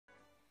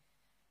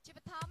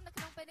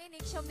ពេលនេះ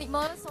នាងខ្ញុំនិម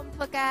លសូមធ្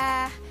វើការ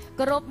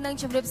គោរពនិង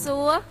ជម្រាបសួ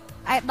រ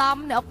អាយដាម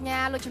អ្នកអង្គ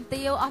ការលោកជំ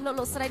ទាវអស់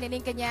លោកស្រីអ្នកនា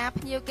ងកញ្ញា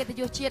ភ្ញៀវកិត្តិ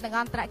យសជាតិនិង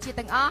អន្តរជាតិ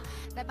ទាំងអស់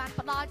ដែលបាន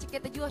ផ្ដល់ជាកិ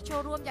ត្តិយសចូល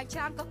រួមយ៉ាងច្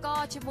រើនកក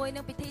ជាមួយ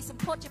នឹងពិធីស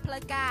ម្ពោធជាផ្លូ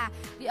វការ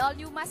The All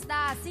New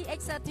Mazda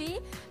CX-30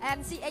 and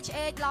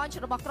CX-8 launch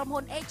របស់ក្រុមហ៊ុ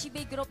ន HGB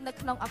Group នៅ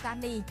ក្នុងឱកាស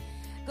នេះ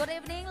Good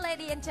evening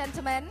ladies and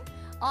gentlemen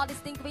all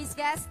distinguished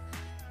guests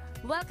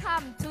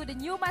welcome to the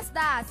new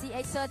Mazda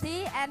CX-30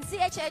 and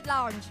CX-8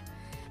 launch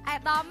អាយ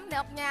ដាមអ្ន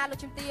កអង្គការលោក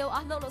ជំទាវអ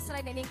ស់លោកស្រី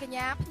អ្នកនាងកញ្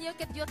ញាភ្ញៀវ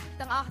កិត្តិយស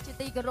ទាំងអស់ជា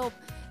ទីគោរព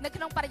នៅ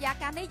ក្នុងបរិយា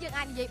កាសនេះយើង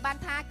អាចនិយាយបាន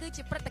ថាគឺ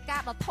ជាព្រឹត្តិការ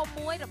ណ៍ដ៏ធំ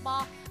មួយរប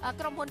ស់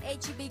ក្រុមហ៊ុន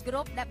HGB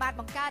Group ដែលបាន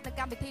បង្កើតនៅ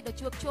កម្មវិធីដ៏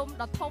ជួបជុំ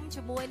ដ៏ធំ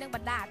ជាមួយនឹងប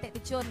ណ្ដាអតិ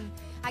ថិជន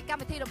ហើយកម្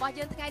មវិធីរបស់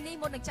យើងថ្ងៃនេះ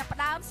មុននឹងចាប់ផ្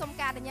ដើមសូម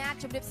ការអនុញ្ញាត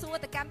ជម្រាបសួរ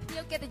ទៅកាន់ភ្ញៀ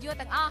វកិត្តិយស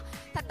ទាំងអស់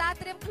ថាតើ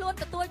ត្រៀមខ្លួន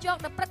ទទួលយក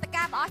នៅព្រឹត្តិ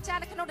ការណ៍ដ៏អស្ចារ្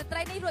យនៅក្នុងរាត្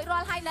រីនេះរួចរា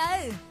ល់ហើយនៅ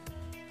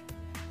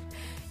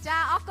ចា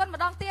អរគុណ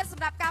ម្ដងទៀតស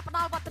ម្រាប់ការផ្ដ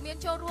ល់វត្តមាន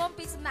ចូលរួម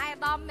ពីសំណាក់អា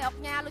ដាមអ្នកអ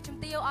ង្គការលោកជំ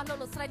ទាវអស់លោ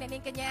កស្រីអ្នកនា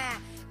ងកញ្ញា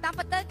តាម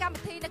ពិតទៅកម្ម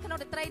វិធីនៅក្នុង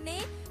រាត្រី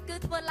នេះគឺ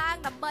ធ្វើឡើង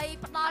ដើម្បី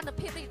ផ្ដល់នូវ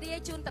ភាពរីករាយ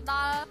ជូនទៅដ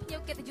ល់ភ្ញៀវ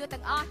កិត្តិយស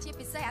ទាំងអស់ជា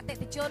ពិសេសអតិ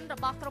ថិជនរ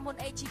បស់ក្រុមហ៊ុន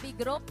HGB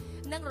Group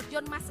និងរថយ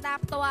ន្ត Mazda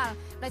ផ្ទាល់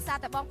ដោយសារ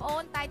តែបងប្អូ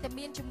នតែ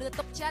មានជំនឿ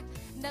ទុកចិត្ត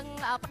និង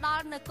ផ្ដ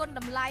ល់នូវគុណ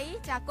តម្លៃ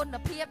ចាគុណ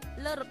ភាព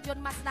លើរថយន្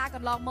ត Mazda ក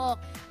ន្លងមក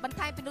បន្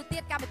ថែមពីនោះទៀ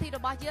តកម្មវិធីរ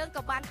បស់យើង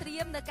ក៏បានត្រៀ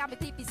មនៅកម្មវិ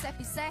ធីពិសេស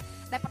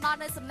ដែលផ្ដល់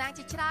នូវសំណាង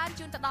ជាច្រើន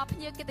ជូនទៅដល់ភ្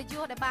ញៀវកិត្តិយ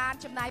សដែលបាន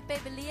ចំណាយពេល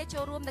វេលាចូ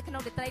លរួមនៅក្នុ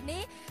ងរាត្រី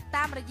នេះ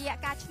តាមរយៈ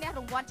ការឈ្នះរ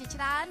ង្វាន់ជា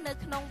ច្រើននៅ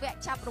ក្នុងវគ្គ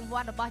ចាប់រង្វា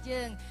ន់របស់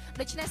យើង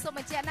ដូច្នេះសូមប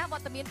ញ្ជាក់ណាវ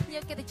ត្តមានភ្ញៀ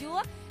វកិត្តិយ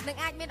សនឹង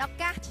អាចមានឱ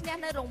កាសឈ្នះ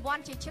នៅរង្វា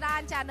ន់ជាច្រើ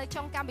នចានៅ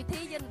ចុងកម្មវិ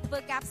ធីយើងនឹងធ្វើ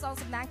ការផ្សង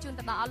សំណាងជូន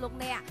ទៅដល់អស់លោក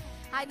អ្នក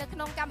ហើយនៅក្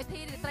នុងកម្មវិធី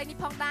រាត្រីនេះ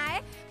ផងដែរ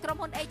ក្រុម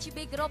ហ៊ុន HGB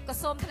Group ក៏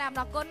សូមថ្លែងអំ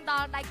ណរគុណដ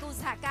ល់ដៃគូ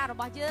សហការរ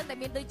បស់យើងដែល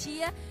មានដូចជា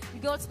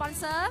Gold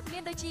Sponsor មា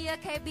នដូចជា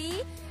KB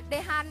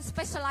Dehan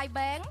Specialized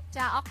Bank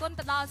ចាអរគុណ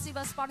ទៅដល់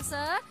Silver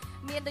Sponsor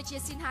មានដូចជា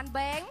Sinhan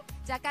Bank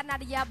ចា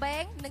Canada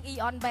Bank និង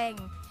Eon Bank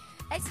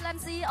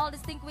Excellency all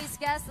distinguished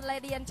guests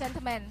ladies and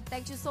gentlemen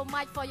thank you so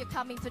much for your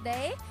coming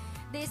today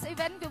this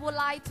event we would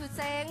like to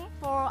thank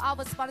for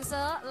our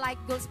sponsor like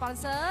Gold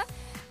Sponsor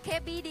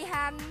KB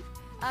Dehan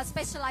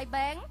Specialized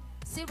Bank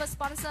Silver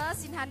Sponsor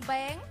Sinhan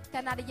Bank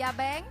Canada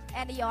Bank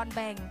and Eon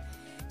Bank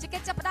ជាកិ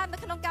ច្ចចាប់ផ្ដើមនៅ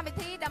ក្នុងកម្មវិ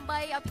ធីដើម្បី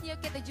ឲ្យភ្ញៀវ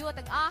កិត្តិយស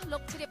ទាំងអស់លោ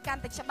កជ្រាបកា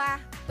ន់តែច្បាស់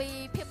ពី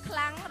ភាពខ្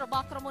លាំងរប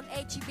ស់ក្រុមហ៊ុន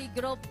HGB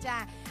Group ចា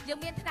យើង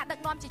មានថ្នាក់ដឹក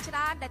នាំជាច្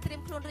រើនដែលត្រៀ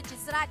មខ្លួនរួចជា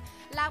ស្រេច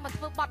ឡើងមក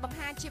ធ្វើបទបង្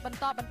ហាញជាបន្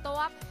តបន្ទា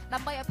ប់ដើ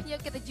ម្បីឲ្យភ្ញៀវ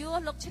កិត្តិយស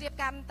លោកជ្រាប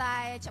កាន់តែ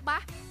ច្បា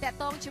ស់តាក់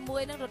ទងជាមួ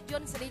យនឹងរថយ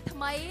ន្តស៊េរីថ្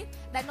មី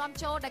ដែលនាំ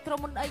ចូលដោយក្រុម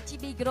ហ៊ុន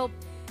HGB Group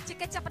ជា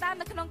កិច្ចចាប់ផ្ដើម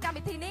នៅក្នុងកម្ម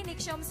វិធីនេះនាង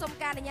ខ្ញុំសូម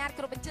ការអនុញ្ញាត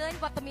គ្រប់អញ្ជើញ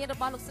វត្តមានរ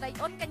បស់លោកស្រី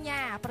អ៊ុនកញ្ញា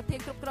ប្រធាន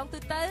គ្រប់គ្រងទូ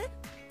ទៅ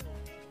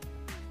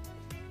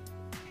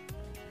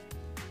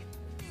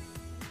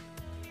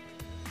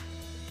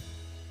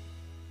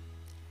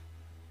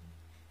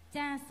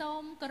ចាសូ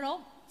មគោរព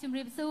ជំ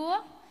រាបសួរ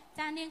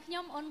ចានាងខ្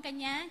ញុំអ៊ុនក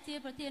ញ្ញាជា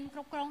ប្រធានគ្រ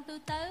ប់គ្រងទូ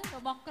ទៅរ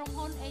បស់ក្រុម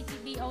ហ៊ុន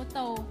HGB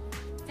Auto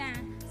ចា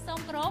សូម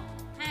គោរព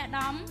អា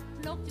ដាម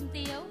លោកជំ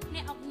ទាវអ្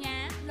នកអង្គកា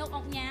រលោកអ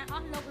ង្គការអ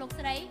ស់លោក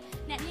ស្រី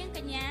អ្នកនាងក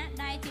ញ្ញា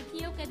ដែលជាភ្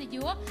ញៀវកិត្តិយ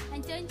សអ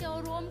ញ្ជើញចូល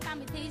រួមកម្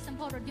មវិធីសម្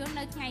ពោធរថយន្ត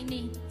នៅថ្ងៃ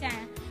នេះចា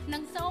និ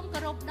ងសូមគោ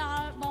រពដ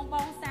ល់ប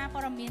ងសារព័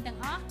ត៌មានទាំង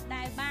អស់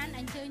ដែលបាន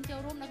អញ្ជើញចូល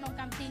រួមនៅក្នុង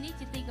កម្មវិធីនេះ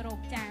ជាទីគោរ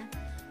ពចា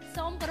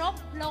សូមគោរព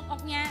លោកអ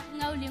ង្គការ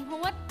ងើលៀង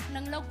ហួត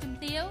និងលោកជំ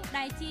ទាវ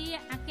ដែលជា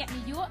អគ្គ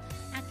នាយក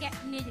អគ្គ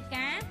នាយិ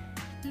កា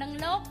និង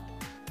លោក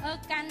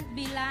កាន់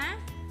ប៊ីឡា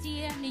ជា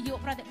នាយក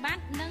ប្រតិបត្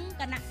តិនិង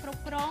គណៈគ្រ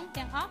ប់គ្រង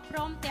ទាំងអស់ព្រ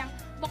មទាំង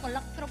បុគ្គ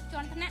លិកគ្រប់ជា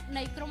ន់ថ្នាក់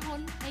នៃក្រុមហ៊ុ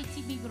ន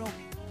HGB Group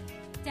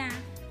ចា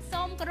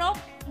សូមគោរព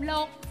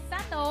លោកសា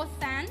តូ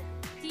សាន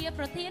ជា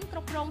ប្រធានគ្រ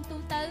ប់គ្រងទូ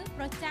ទៅ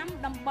ប្រចាំ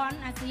តំបន់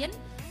អាស៊ាន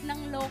និង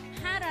លោក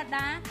ហារ៉ា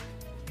ដា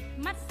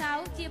ម៉ាត់សៅ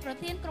ជាប្រ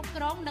ធានគ្រប់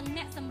គ្រងនិង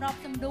អ្នកសម្រប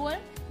សម្រួល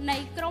នៃ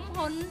ក្រុម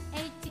ហ៊ុន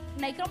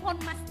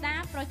Mazda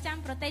ប្រចាំ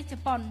ប្រទេសជ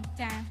ប៉ុន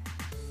ចា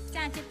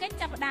ជាកិច្ច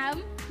ចាប់ផ្ដើម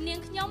នាង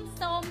ខ្ញុំ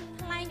សូម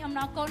ថ្លែងអំណ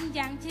រគុណ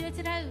យ៉ាងជ្រាល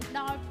ជ្រៅ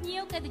ដល់ភ្ញៀ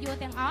វកិត្តិយស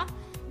ទាំងអស់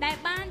ដែល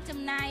បានចំ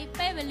ណាយ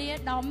ពេលវេលា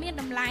ដ៏មាន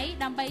តម្លៃ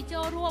ដើម្បី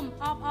ចូលរួម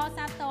អបអរ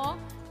សាទរ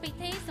ពិ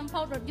ធីសម្ពោ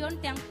ធរថយន្ត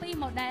ទាំងពីរ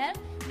model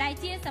ដែល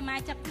ជាសមា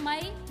ជិកថ្មី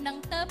និង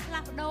ទើបផ្លា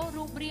ស់ប្ដូរ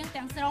រូបរាង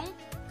ទាំងស្រុង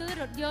គឺ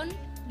រថយន្ត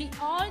The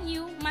All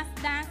New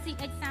Mazda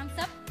CX30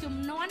 ចំ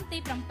នួនទី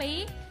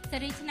7ស៊េ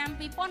រីឆ្នាំ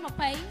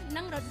2020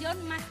និងរថយន្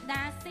ត Mazda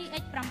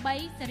CX8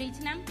 ស៊េរី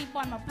ឆ្នាំ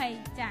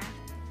2020ចា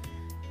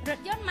រថ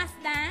យន្ត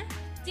Mazda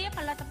ជាផ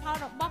លិតផល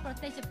របស់ប្រ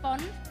ទេសជប៉ុន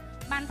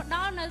បានផ្ដ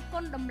ល់នូវគុ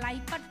ណតម្លៃ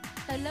ពិត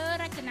ទៅលើ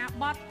រចនា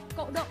បថ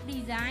កូដុ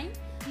Design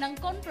និង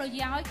គុណប្រ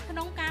យោជន៍ក្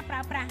នុងការប្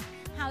រើប្រាស់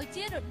ហើយ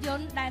ជារថយ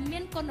ន្តដែលមា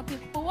នគុណភាព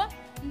ខ្ពស់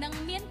និង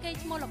មានកេរ្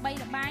តិ៍ឈ្មោះល្បី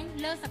ល្បាញ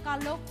លើសកល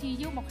លោកជា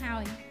យូរមកហើ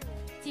យ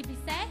ជាពិ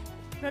សេស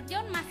រថយ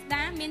ន្ត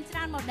Mazda មានច្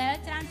រើន model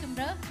ច្រើនជម្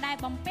រើសដែល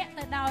បំពាក់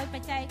ទៅដោយប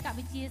ច្ចេក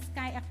វិទ្យា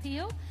Sky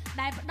Active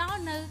ដែលផ្ដល់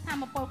នូវថា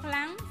មពលខ្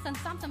លាំងស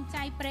ន្សំសំ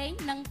ចៃប្រេង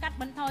និងកាត់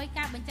បន្ថយ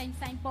ការបញ្ចេញ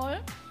ផ្សែងពុល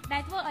ដែ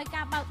លធ្វើឲ្យ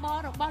ការបើកបរ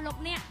របស់លោក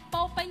អ្នក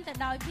ពោពេញទៅ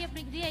ដោយភាព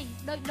រីករាយ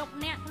ដោយលោក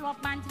អ្នកធ្លាប់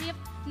បានជ្រាប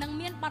និង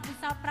មានបទពិ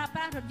សោធន៍ប្រើប្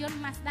រាស់រថយន្ត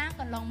Mazda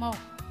កន្លងមក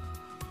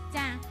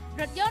ចារ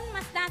ថយន្ត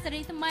Mazda ស៊េ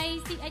រីថ្មី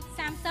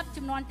CX30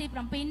 ចំនួនទី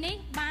7នេះ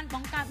បានប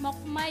ង្កើតមក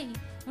ថ្មី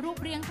រូប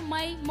រាងថ្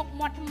មីមុខ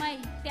មាត់ថ្មី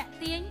តាក់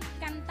ទាញ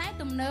កាន់តែ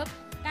ទំនើប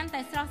កាន់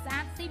តែស្រស់ស្អា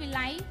តស៊ីវិ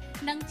ល័យ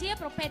និងជា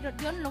ប្រភេទរថ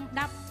យន្តលំ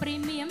ដាប់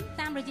Premium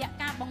តាមរយៈ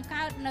ការបង្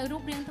កើតនៅរូ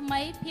បរាងថ្មី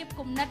ភាព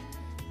គំនិត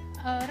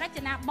រច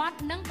នាបថ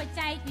និងបច្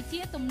ចេកវិទ្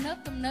យាទំនើប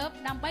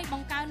ដើម្បីប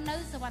ង្កើននៅ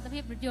សុវត្ថិភា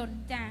ពរថយន្ត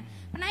ចា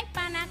ផ្នែក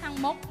ប៉ាណាខាង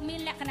មុខមាន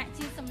លក្ខណៈ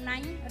ជាសំណា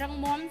ញ់រឹង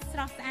មាំស្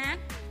រស់ស្អាត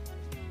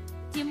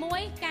ជាមួ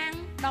យកាំង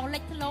ដ៏លេ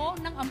ចធ្លោ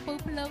និងអំពូល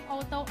ភ្លើងអូ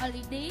តូ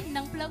LED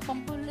និងភ្លើងបំ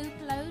ពន្លឺ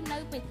ផ្លូវនៅ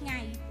ពេលថ្ងៃ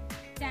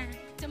ចា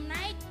ចំ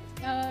ណែក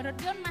រថ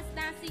យន្ត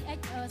Mazda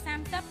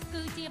CX30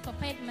 គឺជាប្រ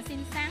ភេទម៉ាស៊ី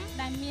នសាំង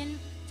ដែលមាន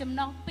ចំ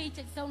ណុះ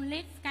 2.0 លី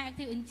ត្រ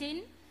CX-30 engine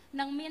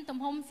និងមានទំ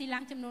ហំស៊ី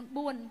ឡាំងចំនួន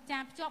4ចា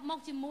ភ្ជាប់មក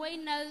ជាមួយ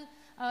នៅ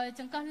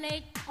ចង្កឹះលេខ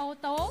អូ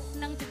តូ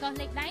និងចង្កឹះ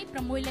លេខដៃ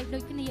6លេខដូ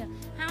ចគ្នា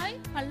ហើយ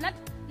ផលិត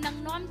និង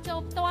នាំចូល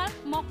ផ្ទាល់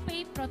មកពី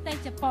ប្រទេស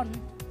ជប៉ុន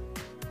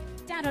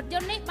ចារថយ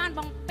ន្តនេះបាន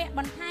បំពាក់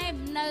បន្ថែម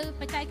នៅ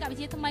បច្ចេកវិ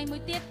ទ្យាថ្មីមួ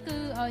យទៀតគឺ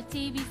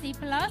GVC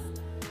Plus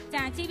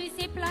ចា GVC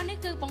Plus នេះ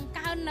គឺបង្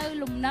កើននៅ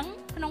លំនឹង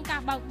ក្នុងកា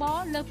របើកបរ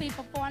លើពី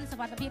ប្រព័ន្ធសុ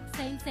វត្ថិភាពផ្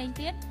សេង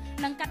ទៀត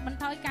និងកាត់បន្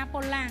ថយការពុ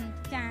លឡាន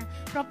ចា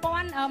ប្រព័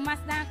ន្ធ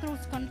Mazda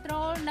Cruise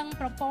Control និង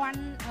ប្រព័ន្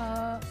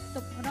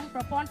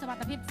ធសុវ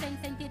ត្ថិភាពផ្សេង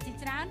ទៀតជា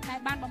ច្រើនដែល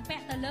បានបំពា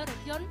ក់ទៅលើរថ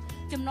យន្ត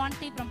ចំនួន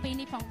ទី7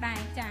នេះផងដែ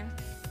រចា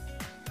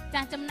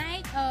ចំណែក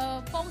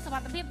ពងសុវ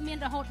ត្ថិភាពមាន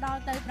រហូតដ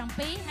ល់ទៅ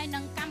7ហើយនិ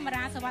ងកាមេ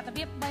រ៉ាសុវត្ថិ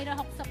ភាព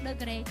360ដឺ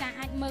ក្រេចា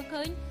អាចមើល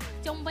ឃើញ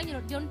ជុំវិញរ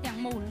ថយន្តទាំង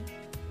មូល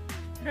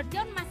រថយ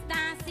ន្ត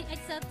Mazda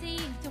CX-30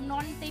 ចំនួ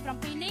នទី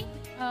7នេះ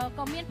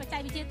ក៏មានបច្ចេក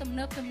វិទ្យាទំ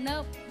នើ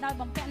បដោយ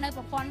បំពាក់នៅ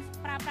ប្រព័ន្ធ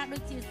ប្រើប្រាស់ដូ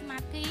ចជា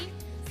Smart Key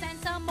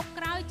Sensor មុខ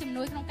ក្រោយជំ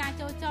នួយក្នុងការ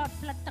ចូលចត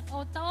ផ្លិតទឹក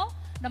អូតូ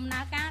ដំណើ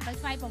រការដោយ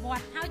ស្វ័យប្រវ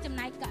ត្តិហើយចំ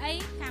ណែកកៅអី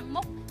ខាង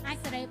មុខអាច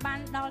សេរីបាន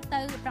ដល់ទៅ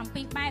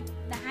7បែប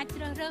ដែលអាច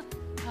ជ្រើសរើស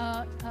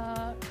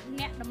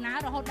អ្នកដំណើរ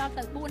រហូតដល់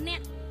ទៅ4នា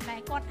ក់ដែល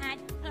គាត់អាច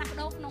ផ្លាស់ប្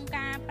ដូរក្នុង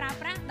ការប្រើ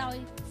ប្រាស់ដោយ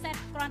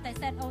គ្រាន់តែ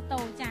set អូ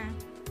តូចា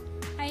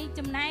ហើយ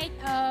ចំណែក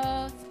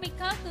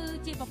speaker គឺ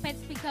ជាប្រភេទ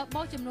speaker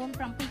Bose ចំនួន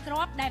7គ្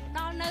រាប់ដែលផ្ដ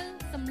ល់នៅ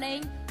សំឡេង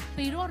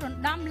ពីរោះរ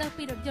ណ្ដំលើស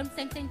ពីរថយន្តផ្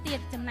សេងទៀត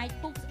ចំណែក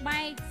ពុកស្បែ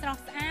កស្រ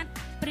ស់ស្អាត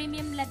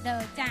Premium Leather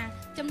ចា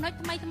ចំណុច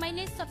ថ្មី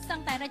នេះសុទ្ធសឹ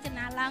ងតែរច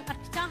នាឡើងឥត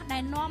ខ្ចោះដែ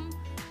លនាំ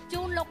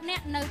ជូនលោកអ្ន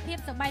កនៅភាព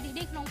សប្បាយរីក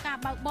រាយក្នុងការ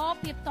បើកបរ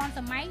ភាពទាន់ស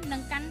ម័យនិ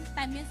ងកាន់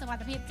តែមានសុវ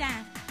ត្ថិភាពចា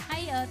ហើ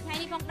យថ្ងៃ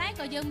នេះផងដែរ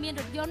ក៏យើងមាន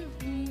រថយន្ត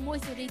មួយ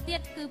ស៊េរីទៀត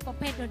គឺប្រ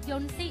ភេទរថយ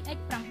ន្ត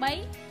CX8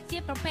 ជា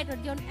ប្រភេទរ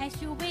ថយន្ត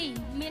SUV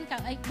មានកៅ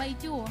អី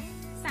3ជួរ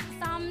ស័ក្តិ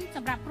សមស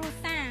ម្រាប់គ្រួ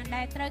សារ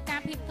ដែលត្រូវការ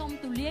ភាពធំ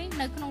ទូលាយ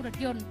នៅក្នុងរថ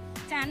យន្ត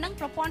ចានិង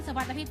ប្រព័ន្ធសុវ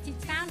ត្ថិភាពជា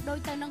ច្រើនដូច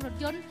ទៅនឹងរថ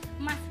យន្ត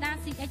Mazda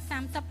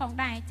CX30 ផង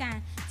ដែរចា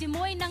ជា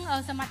មួយនឹង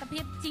សមត្ថភា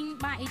ពជីង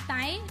បាអ៊ី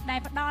តៃដែល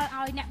ផ្ដល់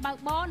ឲ្យអ្នកបើក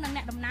បរនិងអ្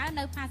នកដំណើរ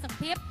នៅផាសុក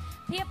ភាព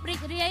រី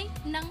ករាយ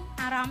និង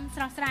អារម្មណ៍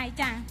ស្រស់ស្រាយ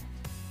ចា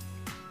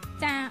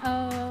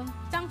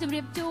ចង់ជម្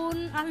រាបជូន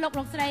អស់លោក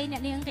ស្រីអ្ន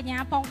កនាងកញ្ញា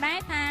ផងដែរ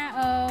ថា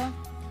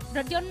រ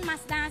ថយន្ត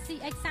Mazda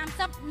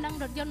CX30 និង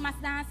រថយន្ត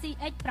Mazda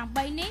CX8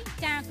 នេះ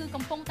ចាគឺ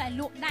កំពុងតែ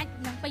លក់ដាច់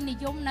និងពេញនិ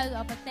យមនៅ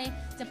ប្រទេស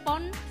ជប៉ុ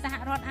នសហ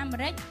រដ្ឋអាមេ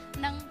រិក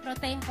និងប្រ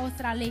ទេសអូស្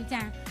ត្រាលី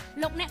ចា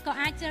លោកអ្នកក៏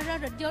អាចជ្រើសរើស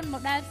រថយន្ត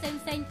model ផ្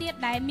សេងទៀត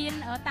ដែលមាន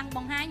តាំងប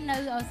ង្ហាញនៅ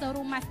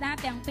showroom Mazda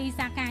ទាំងពីរ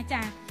សាខា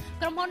ចា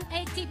ក្រុមហ៊ុន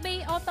AGB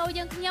Auto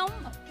យើងខ្ញុំ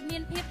មា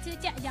នភាពជឿ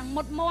ជាក់យ៉ាង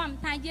មុតមាំ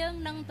ថាយើង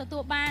នឹងទទួ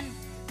លបាន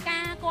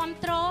ការគ្រប់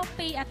គ្រង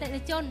ពីអតិ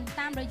ថិជន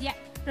តាមរយៈ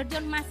រថយ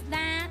ន្ត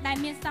Mazda ដែល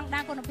មានស្តង់ដា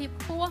រគុណភាព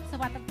ខ្ពស់សុ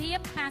វត្ថិភាព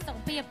ផាសុក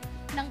ភាព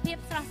និងភាព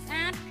ស្រស់ស្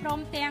អាតព្រម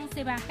ទាំង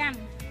សេវាកម្ម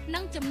និ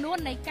ងចំនួន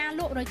នៃការ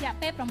លក់រយៈ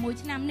ពេល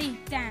6ឆ្នាំនេះ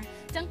ចាអ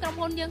ញ្ចឹងក្រុម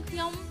ហ៊ុនយើងខ្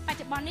ញុំបច្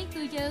ចុប្បន្ននេះ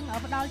គឺយើង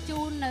ផ្ដល់ជូ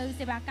ននៅ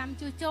សេវាកម្ម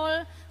ជួសជុល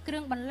គ្រឿ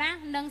ងបន្លាស់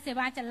និងសេ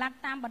វាចល័ត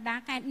តាមបណ្ដា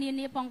ខេត្តនា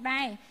នាផង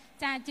ដែរ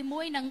ចាជាមួ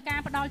យនឹងការ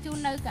ផ្ដល់ជូន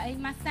នៅកៅអី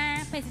Mazda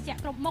ភេសជ្ជៈ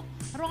គ្រប់មុខ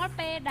រាល់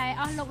ពេលដែល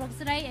អស់លោក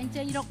ស្រីអញ្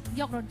ជើញ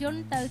យករថយន្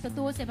តទៅទ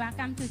ទួលសេវា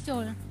កម្មជួសជុ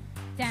ល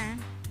ចា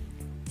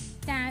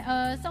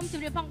សូមជ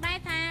ម្រាបផងដែរ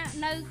ថា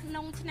នៅក្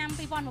នុងឆ្នាំ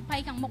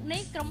2020ខាងមុខ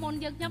នេះក្រុមហ៊ុន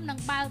យើងខ្ញុំនឹង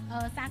បើក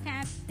សាខា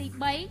ទី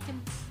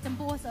3ចំ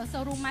ពោះ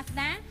showroom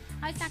Mazda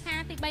ហើយសាខា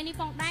ទី3នេះ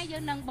ផងដែរយើ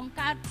ងនឹងបង្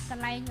កើតក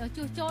ន្លែង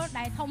ជួសជុល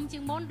ដែលធំជា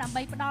ងមុនដើម្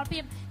បីផ្ដល់ភា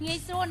ពងាយ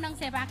ស្រួលនិង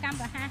សេវាកម្ម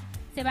រហ័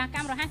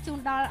សជូន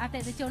ដល់អ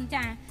តិថិជន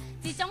ចា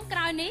ជាចុងក្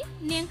រោយនេះ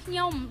នាងខ្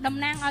ញុំតំ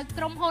ណាងឲ្យ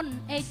ក្រុមហ៊ុន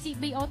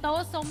AGB Auto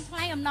សូមថ្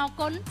លែងអំណរ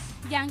គុណ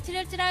យ៉ាងជ្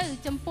រាលជ្រៅ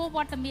ចំពោះវ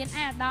ត្តមាន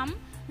អាដាម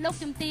លោក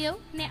ជំទាវ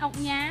អ្នកអុក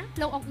ញ៉ា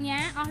លោកអុកញ៉ា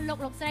អស់លោ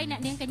កស្រីអ្ន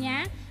កនាងកញ្ញា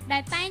ដែ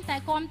លតែងតែ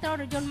គ្រប់គ្រង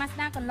រថយន្ត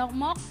Mazda កន្លង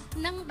មក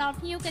និងដល់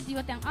ភ្ញៀវកិត្តិយ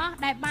សទាំងអស់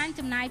ដែលបាន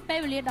ចំណាយពេល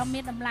វេលាដ៏មា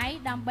នតម្លៃ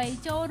ដើម្បី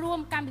ចូលរួម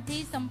កម្មវិធី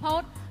សម្ពោ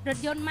ធរថ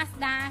យន្ត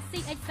Mazda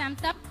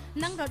CX30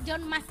 និងរថយ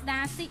ន្ត Mazda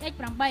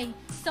CX8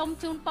 សូម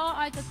ជូនពរ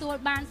ឲ្យទទួល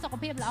បានសុខ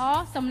ភាពល្អ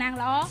សំណាង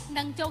ល្អ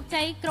និងជោគ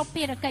ជ័យគ្រប់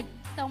ភារកិច្ច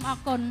សូមអរ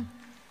គុណ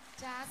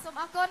ចាសូម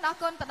អរគុណ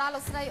ទៅដល់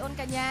លោកស្រីអូន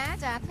កញ្ញា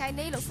ចាថ្ងៃ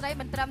នេះលោកស្រី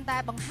មិនត្រឹមតែ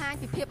បង្ហាញ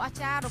ពីភាពអស្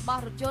ចារ្យរប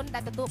ស់រថយន្តដែ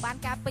លទទួលបាន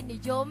ការពេញនិ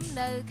យម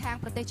នៅខាង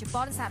ប្រទេសជ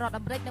ប៉ុនសហរដ្ឋ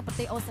អាមេរិកនិងប្រ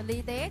ទេសអូស្ត្រាលី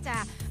ទេចា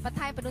បន្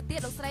ថែមពីនោះទៀត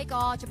លោកស្រី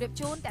ក៏ជម្រាប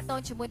ជូនតាក់ទង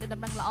ជាមួយនឹង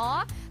ដំណឹងល្អ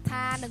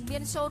ថានឹងមា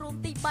ន showroom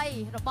ទី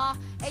3របស់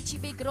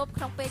HGB Group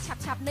ក្នុងពេលឆា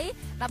ប់ៗនេះ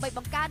ដើម្បីប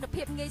ង្កើននូវ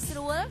ភាពងាយស្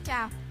រួល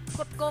ចា ផ្គ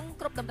ត់ផ្គង់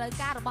គ្រប់តម្រូវ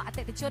ការរបស់អ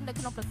តិថិជននៅ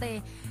ក្នុងប្រទេស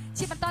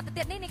ជាបន្តទៅ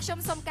ទៀតនេះនាងខ្ញុំ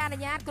សូមការអនុ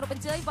ញ្ញាតគ្រប់អ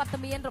ញ្ជើញវត្ត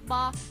មានរប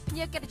ស់ភ្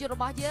ញៀវកិត្តិយសរ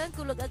បស់យើង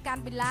គឺលោកអ៊ឺកា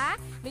ន់វីឡា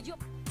នាយក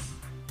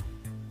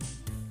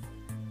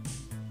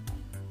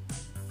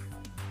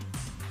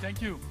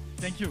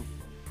Thank you.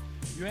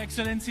 Your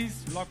Excellencies,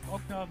 Lok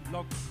Okna,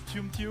 Lok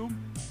Chum Tum,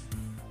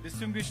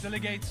 distinguished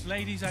delegates,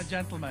 ladies and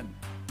gentlemen.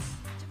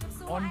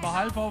 On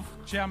behalf of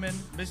Chairman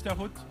Mr.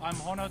 Hood, I'm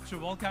honored to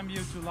welcome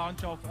you to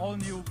launch of all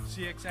new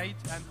CX-8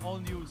 and all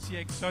new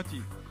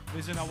CX-30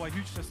 within our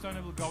huge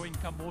sustainable growing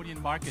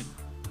Cambodian market.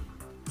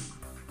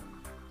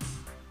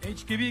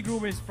 HKB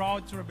Group is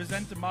proud to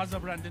represent the Mazda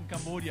brand in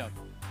Cambodia.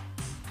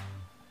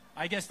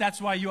 I guess that's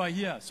why you are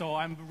here, so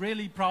I'm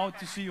really proud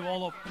to see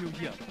all of you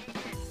here.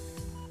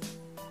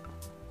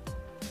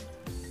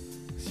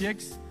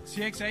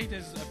 CX-8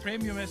 is a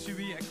premium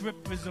SUV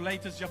equipped with the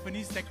latest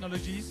Japanese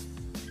technologies.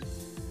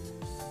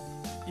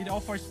 It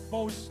offers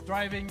both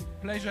driving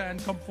pleasure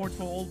and comfort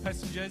for all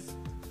passengers,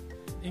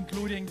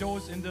 including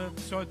those in the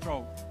third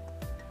row.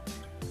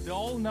 The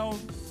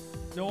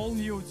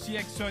all-new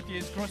CX-30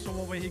 is a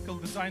crossover vehicle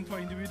designed for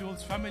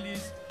individuals,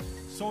 families,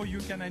 so you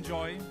can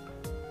enjoy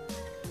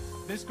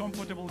this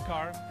comfortable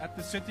car at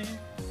the city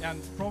and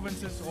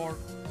provinces or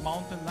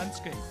mountain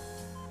landscape.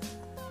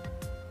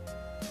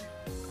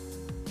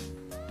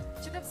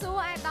 សួរ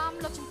អាដាម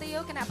លោកជំទាវ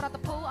គណៈប្រតិ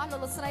ភូអស់លោ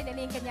កស្រីអ្នក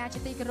នាងកញ្ញាជា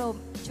ទីគោរព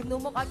ជំនុំ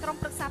មុខឲ្យក្រុម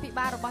ប្រឹក្សាពិ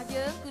បាលរបស់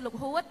យើងគឺលោក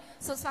ហួត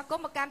សូមស្វាគម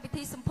ន៍មកកាន់ពិ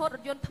ធីសម្ពោធរ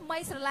ថយន្តថ្មី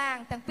ស្រឡាង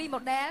ទាំងពីរ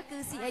model គឺ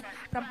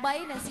CX-8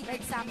 និង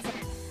CX-30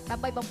 ដើ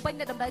ម្បីបំពេញ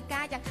នូវតម្រូវ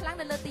ការយ៉ាងខ្លាំង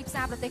នៅលើទីផ្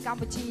សារប្រទេសកម្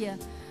ពុជា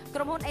ក្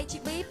រុមហ៊ុន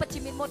HGB ពិតជា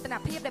មានមោទន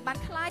ភាពដែលបាន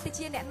ក្លាយទៅ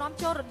ជាអ្នកនាំ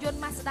ចូលរថយន្ត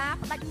Mazda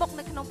ផ្ដាច់មុខ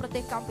នៅក្នុងប្រទេ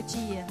សកម្ពុ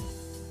ជា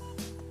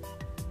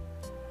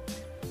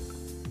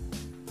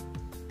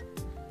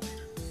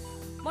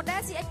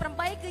Model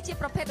CX-8 គឺជា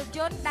ប្រភេទរថយ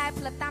ន្តដែលផ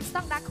លិតតាមស្ត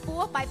ង់ដារខ្ព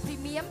ស់បែប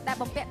Premium ដែល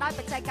បំពាក់ដោយប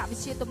ច្ចេកវិ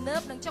ទ្យាទំនើ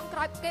បនិងចុងក្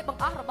រោយគេប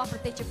ង្អស់របស់ប្រ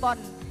ទេសជប៉ុន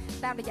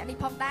តាមរយៈនេះ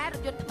ផងដែររ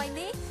ថយន្តថ្មី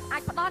នេះអា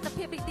ចផ្ដល់នូវ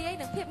ភាពរីករាយ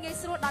និងភាពងាយ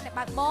ស្រួលដល់អ្នក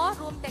បើកបរ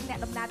រួមទាំងអ្នក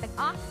ដំណើរទាំង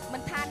អស់មិ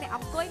នថាអ្នកអ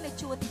ង្គុយនៅ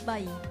ជួរទី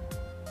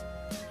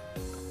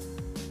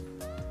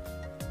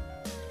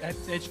At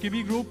HKB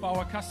Group,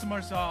 our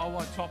customers are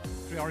our top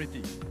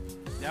priority.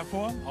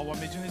 Therefore, our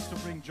mission is to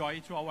bring joy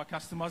to our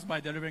customers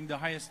by delivering the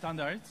highest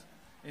standards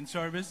in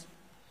service,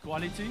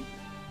 quality,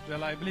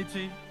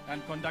 reliability, and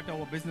conduct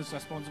our business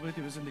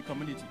responsibility within the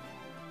community.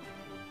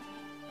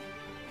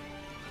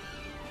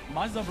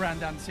 Mazda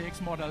brand and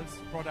CX models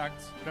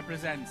products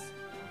represents,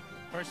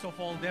 first of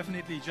all,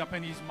 definitely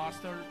Japanese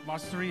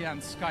mastery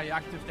and Sky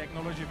Active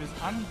technology with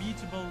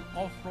unbeatable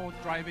off-road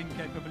driving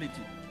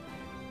capability.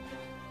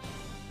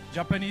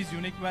 Japanese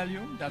unique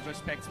value that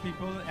respects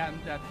people and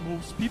that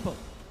moves people.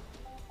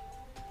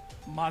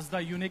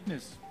 Mazda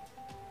uniqueness.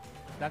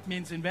 That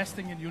means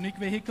investing in unique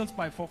vehicles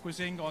by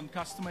focusing on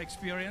customer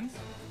experience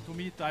to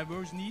meet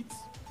diverse needs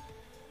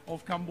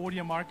of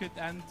Cambodia market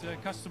and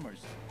customers.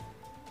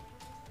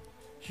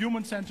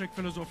 Human-centric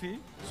philosophy,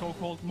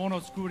 so-called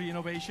monoskuri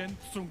innovation,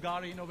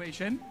 Sungari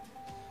innovation.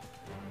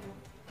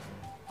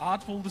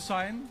 Artful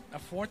design,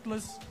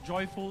 effortless,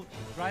 joyful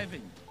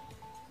driving.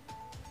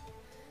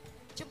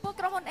 ចំពោះ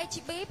ក្រុមហ៊ុន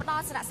HGB ផ្ដ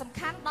ល់សារៈសំ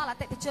ខាន់ដល់អ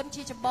តិថិជន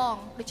ជាចម្បង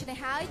ដូច្នេះ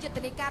ហើយយុទ្ធ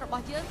នាការរប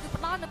ស់យើងគឺ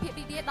ផ្ដល់នូវភាព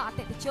រីករាយដល់អ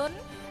តិថិជន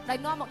ដោយ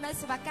នាំមកនូវ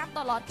សេវាកម្ម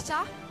ដ៏ល្អឥតខ្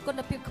ចោះគុណ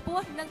ភាពខ្ព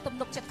ស់និងទំ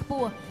នុកចិត្តខ្ព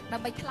ស់ដើ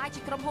ម្បីក្លាយ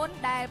ជាក្រុមហ៊ុន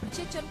ដែលប្រ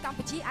ជាជនកម្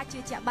ពុជាអាចជឿ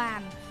ជាក់បា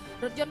ន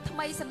រថយន្តថ្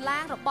មីសន្លា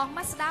ងរបស់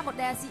Mazda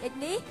model CX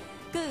នេះ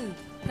គឺ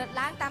ផលិត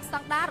ឡើងតាមស្ត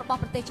ង់ដាររបស់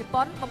ប្រទេសជ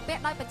ប៉ុនបំពា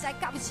ក់ដោយបច្ចេក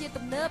វិទ្យា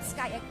ទំនើប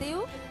Sky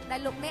Active ដែល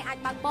លោកអ្នកអាច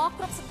បើកបរ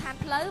គ្រប់សណ្ឋាន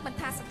ផ្លូវមិន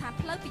ថាសណ្ឋាន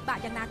ផ្លូវពិបាក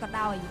យ៉ាងណាក៏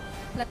ដោយ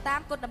ផលិតតា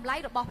មគុណតម្លៃ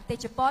របស់ប្រទេស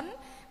ជប៉ុន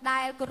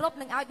ដែលគោរព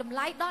នឹងឲ្យតម្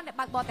លៃដល់អ្នក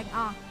បើកបរទាំងអ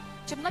ស់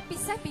ចំណុចពិ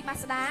សេសពី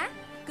Mazda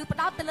គឺផ្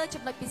ដោតទៅលើ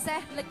ចំណុចពិសេស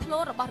លេចធ្លោ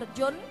របស់រថ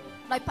យន្ត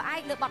ដោយផ្អែ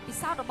កលើបទពិ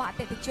សោធន៍របស់អ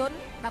តិថិជន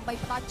ដើម្បី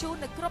ផ្ដល់ជូន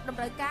នូវគ្រប់ត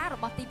ម្រូវការរ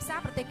បស់ទីផ្សារ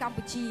ប្រទេសកម្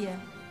ពុជា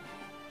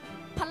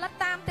ផលិត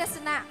តាមទស្ស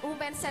នៈ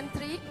Women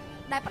Centric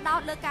ដែលផ្ដោត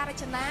លើការរ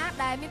ចនា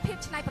ដែលមានភាព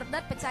ច្នៃប្រឌិ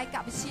តបច្ចេក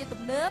វិទ្យា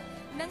ទំនើប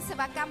និងសេ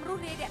វាកម្មរ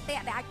ស់រាយរាក់ទា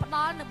ក់ដែលអាចផ្ដ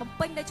ល់និងបំ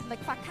ពេញនូវចំណុច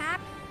ខ្វះខាត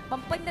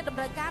បំពេញនូវត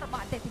ម្រូវការរប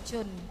ស់អតិថិជ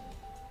ន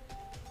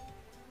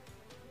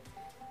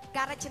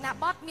ការរចនា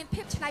បថមាន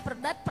ភាពច្នៃប្រ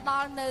ឌិតផ្ដ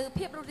ល់នូវ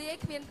ភាពរស់រាយ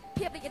គ្មាន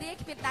ភាពរីករាយ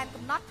គ្មានដែន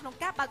កំណត់ក្នុង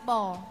ការបើកប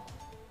រ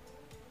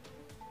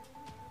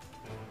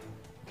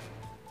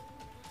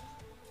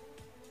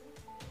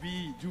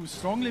We do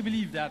strongly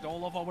believe that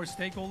all of our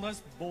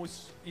stakeholders, both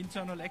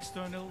internal and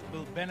external,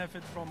 will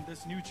benefit from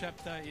this new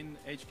chapter in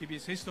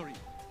HKB's history.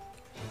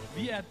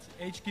 We at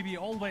HKB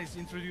always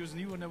introduce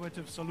new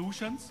innovative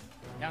solutions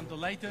and the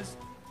latest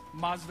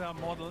Mazda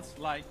models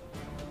like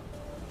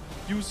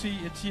you see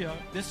it here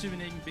this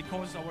evening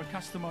because our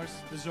customers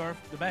deserve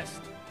the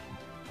best.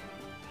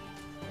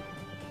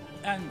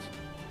 And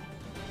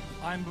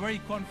I'm very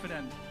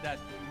confident that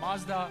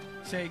Mazda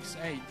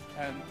CX-8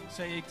 and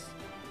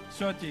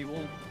CX-30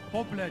 will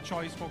popular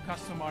choice for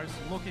customers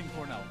looking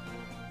for now.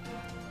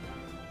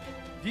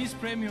 These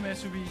premium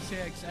SUV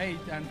CX-8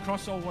 and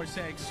crossover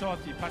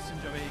CX-30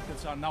 passenger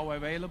vehicles are now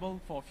available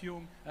for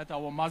viewing at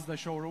our Mazda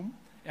showroom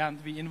and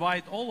we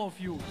invite all of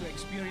you to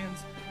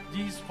experience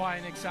these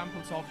fine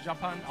examples of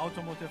Japan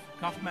automotive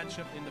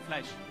craftsmanship in the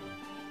flesh.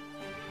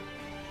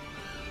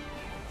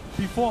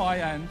 Before I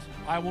end,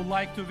 I would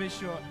like to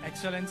wish your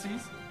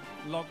excellencies,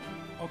 Lok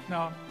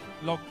Okna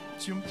Lok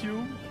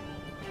Chumtiu,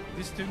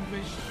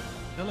 distinguished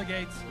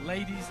delegates,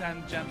 ladies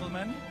and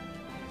gentlemen,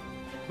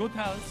 good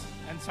health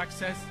and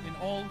success in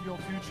all your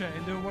future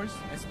endeavors,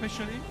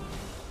 especially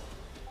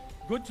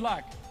good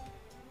luck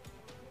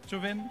to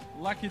win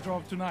lucky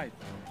draw tonight.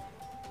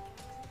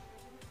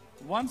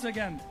 Once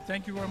again,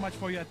 thank you very much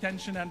for your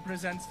attention and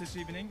presence this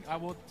evening. I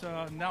would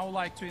now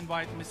like to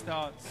invite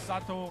Mr.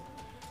 Sato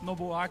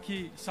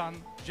Nobuaki-san,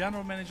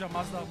 General Manager,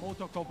 Mazda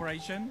Motor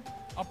Corporation,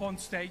 up on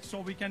stage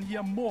so we can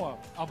hear more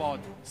about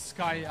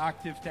Sky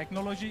Active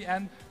technology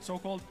and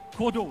so-called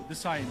Kodo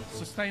design,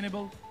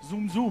 Sustainable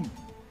Zoom Zoom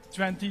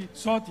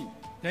 2030.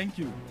 Thank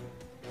you.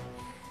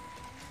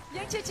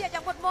 យើងជឿជាក់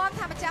យ៉ាងមុតមម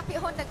ថាម្ចាស់ភាគ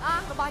ហ៊ុនទាំងអ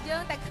ស់របស់យើ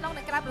ងទាំងក្នុង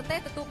និងក្រៅប្រទេស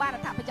ទទួលបានអ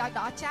ត្ថប្រយោជន៍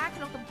ដ៏អស្ចារ្យ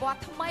ក្នុងទំព័រ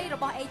ថ្មីរ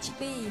បស់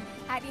HB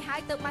ហើយនេះហើយ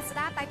ទើប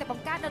Mazda តែងតែប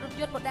ង្កើតនូវរថ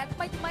យន្ត model ថ្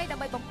មីៗដើ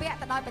ម្បីបំពាក់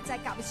ទៅដោយបច្ចេក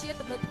វិទ្យា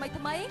ទំនើបថ្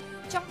មីៗ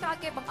ចុងក្រោយ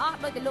គេបង្អស់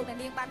ដោយតែលោកអ្នក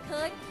នាងបាន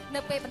ឃើញនៅ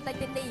ពេលបន្តិច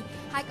ទៀតនេះ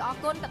ហើយក៏អរ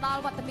គុណទៅដ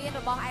ល់វត្តមាន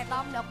របស់អាយដា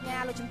មអ្នកអង្គកា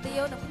រលោកជំទា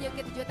វនិងភ្ញៀវ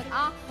កិត្តិយសទាំងអ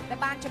ស់ដែល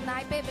បានចំណា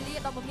យពេលវេលា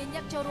ដ៏មមា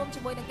ញឹកចូលរួមជា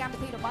មួយនឹងកម្មវិ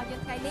ធីរបស់យើ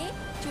ងថ្ងៃនេះ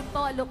ជូនព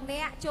រឲ្យលោកអ្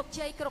នកជោគ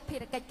ជ័យគ្រប់ភា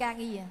រកិច្ចការ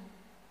ងារ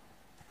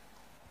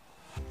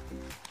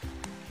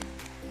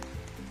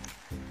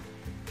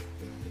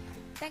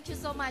Thank you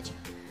so much.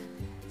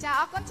 ចា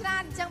អរគុណច្រើ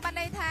នអញ្ចឹងបាន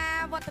ន័យថា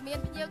វត្តមាន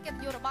ភ្ញៀវកិត្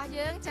តិយសរបស់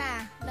យើងចា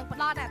នឹងផ្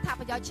ដល់អត្ថ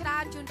ប្រយោជន៍ច្រើ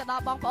នជូនទៅដ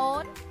ល់បងប្អូ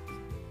ន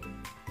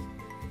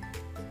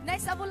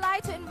Next I would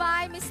like to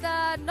invite Mr.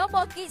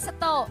 Nobuki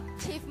Sato,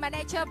 Chief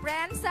Manager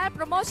Brand Sales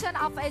Promotion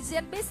of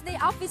Asian Business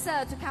Officer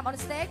to come on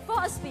stage for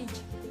a speech.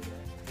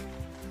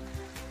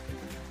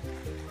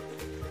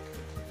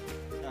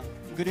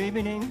 Good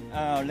evening,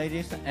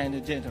 ladies and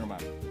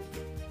gentlemen.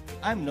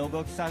 I'm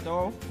Nobuki Sato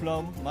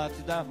from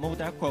Mazda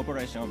Motor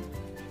Corporation.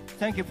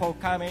 Thank you for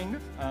coming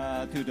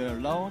to the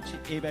launch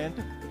event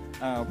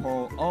for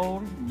all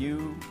new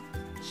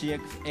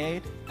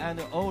CX-8 and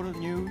all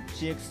new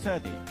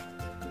CX-30.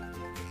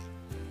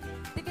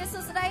 ទីវាសួ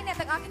ស្តីអ្នក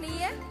ទាំងអស់គ្នា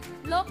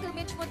លោកគឺ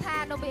មានឈ្មោះថា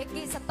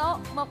Nobuki Sato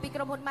មកពីក្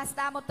រុមហ៊ុន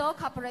Mazda Motor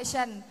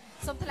Corporation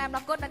សូមថ្លែងអំណ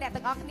រគុណដល់អ្នក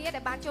ទាំងអស់គ្នាដែ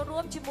លបានចូលរួ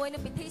មជាមួយនឹ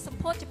ងពិធីសម្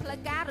ពោធជាផ្លូវ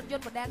ការរថយ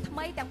ន្ត model ថ្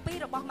មីទាំងពីរ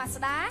របស់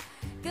Mazda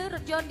គឺរ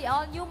ថយន្ត The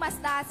All New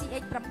Mazda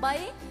CX-8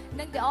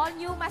 និង The All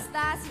New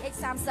Mazda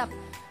CX-30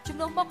 ជំ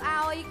នួសមក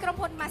ឲ្យក្រុម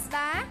ហ៊ុន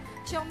Mazda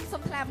ខ្ញុំសូ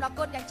មថ្លែងអំណរ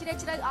គុណយ៉ាងជ្រាល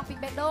ជ្រៅអស់ពី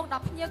បេះដូងដ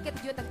ល់ភ្ញៀវកិត្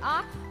តិយសទាំងអ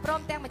ស់ព្រ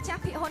មទាំងម្ចាស់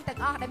ភាគហ៊ុនទាំង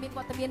អស់ដែលមានវ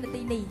ត្តមាននៅ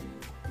ទីនេះ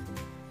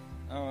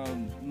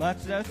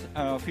Mazda's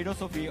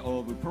philosophy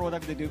of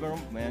product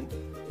development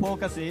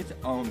focuses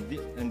on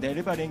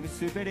delivering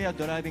superior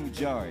driving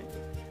joy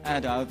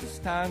and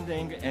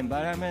outstanding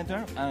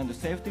environmental and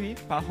safety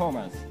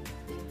performance.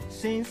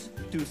 Since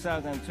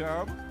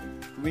 2012,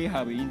 we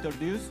have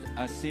introduced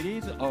a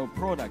series of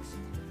products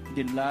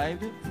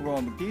derived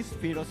from this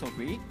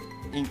philosophy,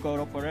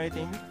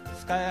 incorporating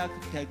Sky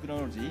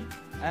technology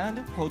and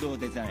Kodo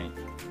design.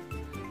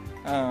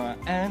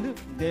 And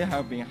they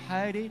have been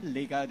highly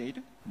regarded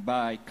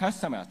by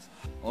customers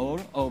all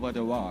over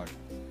the world.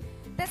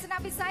 ទស្សន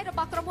វិស័យរប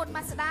ស់ក្រុមហ៊ុន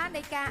Mazda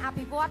នៃការអ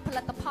ភិវឌ្ឍផ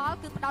លិតផល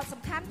គឺផ្ដោត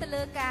សំខាន់ទៅ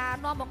លើការ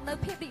នាំមកនូវ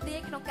ភាពរីករា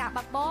យក្នុងការ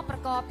បើកបរប្រ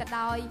កបទៅ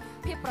ដោយ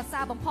ភាពប្រសើ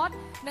របំផុត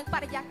និងប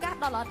រិយាកាស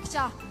ដ៏ល្អឥតខ្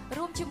ចោះ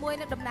រួមជាមួយ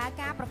នឹងដំណើរ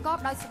ការប្រកប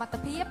ដោយសុវត្ថិ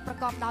ភាពប្រ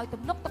កបដោយ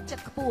ទំនុកទុកចិ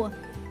ត្តខ្ពស់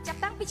ចាប់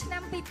តាំងពីឆ្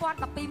នាំ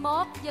 2012 ម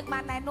កយើងបា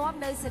នណែនាំ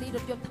នៅស៊េរីរ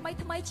ថយន្តថ្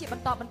មីៗជាប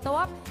ន្តបន្ទា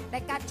ប់ដែ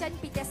លកើតចេញ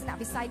ពីទស្សន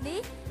វិស័យនេះ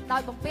ដោ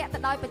យបំពាក់ទៅ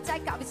ដោយបច្ចេ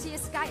កវិទ្យា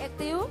Sky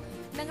Active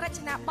និងរច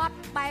នាប័ទ្ម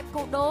បែប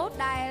Kodo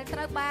ដែលត្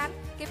រូវបាន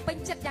គេពេញ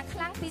ចិត្តយ៉ាងខ្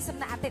លាំងពីសំ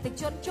ណាក់អតិថិ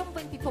ជនជុំ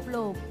វិញពិភព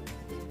លោក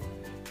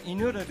In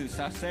order to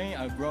sustain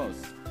our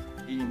growth,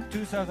 in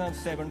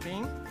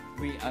 2017,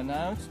 we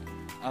announced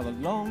our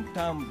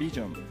long-term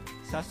vision,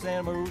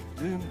 Sustainable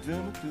Zoom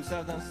Zoom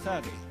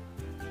 2030.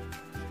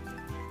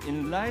 In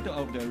light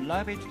of the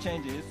rapid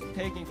changes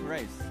taking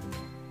place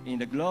in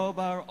the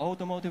global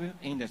automotive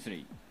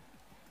industry,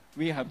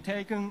 we have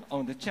taken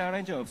on the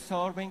challenge of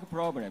solving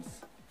problems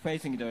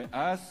facing the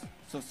earth,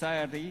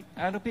 society,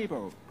 and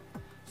people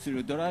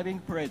through driving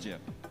pleasure.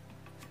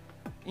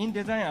 In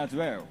design as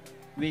well,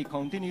 we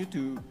continue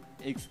to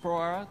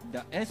explore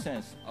the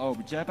essence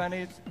of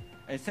Japanese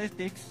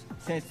aesthetics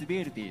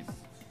sensibilities,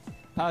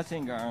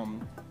 passing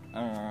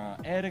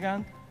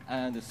elegant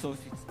and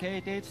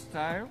sophisticated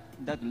style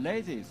that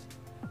raises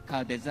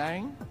car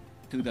design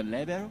to the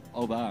level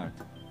of art.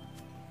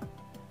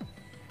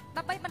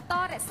 ដើម្បីបន្ត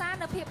រក្សា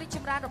នៅភាពរីកច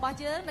ម្រើនរបស់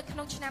យើងនៅក្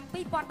នុងឆ្នាំ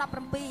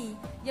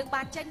 2017 យើង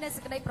បានចេញនូវសេ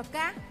ចក្តីប្រ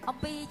កាសអំ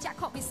ពីចក្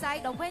ខុវិស័យ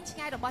ដ៏វែងឆ្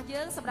ងាយរបស់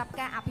យើងសម្រាប់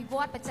ការអភិវ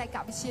ឌ្ឍបច្ចេក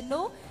វិទ្យា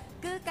នោះ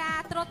គឺការ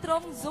ទ្រទ្រ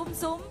ង់ Zoom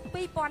Zoom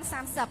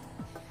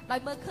 2030 ដោយ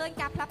មើលឃើញ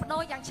ការផ្លាស់ប្ដូ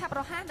រយ៉ាងឆាប់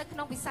រហ័សនៅក្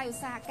នុងវិស័យឧ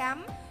ស្សាហកម្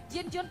ម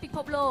យានយន្តពិភ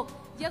ពលោក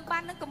យើងបា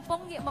ននឹងកំពុង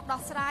ងាកមកដោះ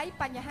ស្រាយ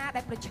បញ្ហា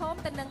ដែលប្រឈម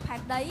ទៅនឹងផែ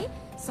នដី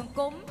សង្គ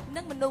ម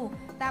និងមនុស្ស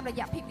តាមរ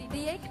យៈភាពរីក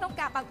រាយក្នុង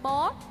ការបើកប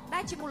រដែ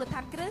លជាមូលដ្ឋា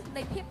នគ្រឹះ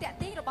នៃភាពតាក់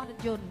ទាញរបស់រថ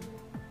យន្ត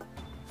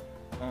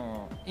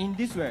In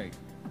this way,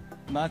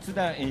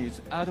 Mazda is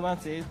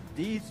advancing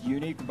this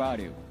unique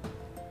value.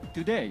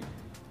 Today,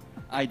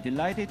 I'm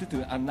delighted to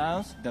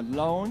announce the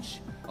launch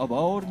of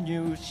all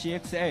new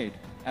CX-8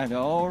 and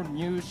all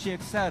new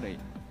CX-30.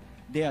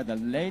 They are the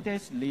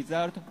latest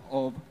result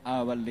of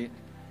our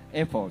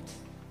efforts.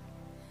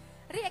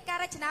 រីឯការ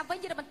រចនាវិញ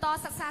យើងបន្ត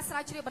សិក្សាស្រា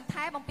វជ្រាវបន្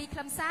ថែមអំពីខ្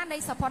លឹមសារនៃ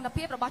សោភ័ណ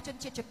ភាពរបស់ជន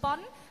ជាតិជប៉ុន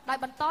ដោយ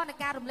បន្តនឹង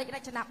ការរំលេចរ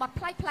ចនាបថ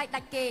ប្លែកៗ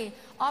ដាច់គេ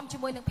អមជា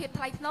មួយនឹងភាព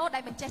ថ្លៃថ្នូរដែ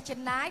លមិនចេះចំ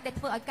ណាយដែល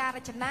ធ្វើឲ្យការរ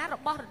ចនារ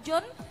បស់រថយ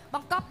ន្តប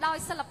ង្កប់ដោយ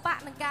សិល្បៈ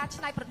និងការ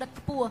ច្នៃប្រឌិត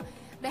ខ្ពស់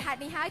ដែលហេតុ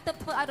នេះហើយទើប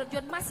ធ្វើឲ្យរថយ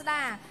ន្ត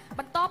Mazda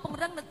បន្តពង្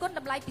រឹងនូវគុណត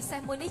ម្លៃពិសេស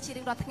មួយនេះជា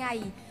រៀងរាល់ថ្ងៃ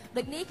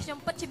ដូចនេះខ្ញុំ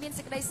ពិតជាមាន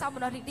សេចក្តីសោម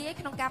នស្សរីករាយ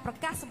ក្នុងការប្រ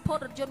កាសសម្ពោធ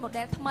រថយន្ត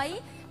model ថ្មី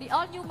The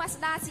All New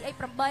Mazda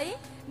CX8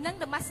 និង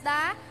The Mazda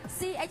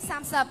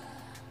CX30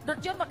 រថ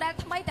យន្ត model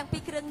ថ្មីទាំងពី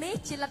រគ្រឿងនេះ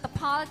ជាលទ្ធផ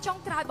លចុង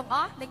ក្រោយបង្អ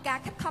ស់នៃការ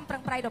ខិតខំប្រឹ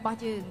ងប្រែងរបស់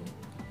យើង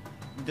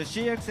The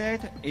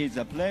CX-8 is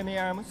a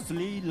premium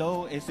 3-row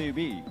SUV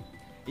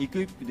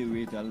equipped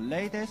with the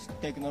latest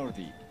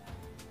technology.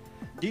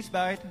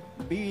 Despite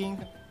being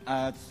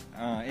an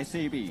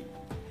SUV,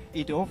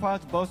 it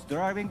offers both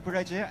driving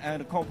pleasure and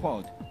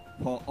comfort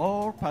for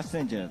all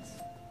passengers,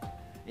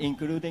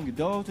 including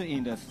those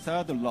in the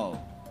third row.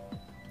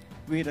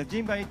 With a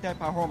gym-rated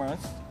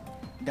performance,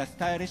 the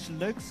stylish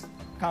looks,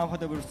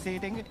 comfortable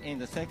seating in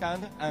the second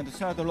and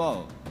third row,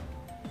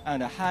 and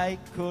a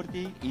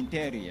high-quality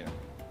interior.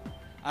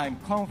 I'm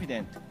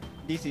confident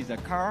this is a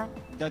car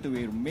that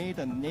will meet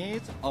the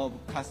needs of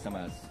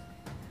customers.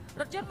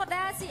 រថយន្ត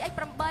model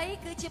CX8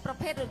 គឺជាប្រ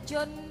ភេទរថយ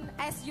ន្ត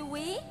SUV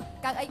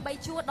កៅអី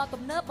3ជួរដ៏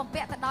ទំនើបបំ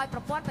ពាក់ទៅដោយប្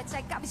រព័ន្ធបច្ចេ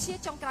កវិទ្យា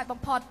ចុងក្រោយបំ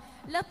ផុត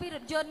លើសពីរ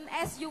ថយន្ត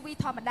SUV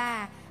ធម្មតា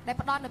ដែល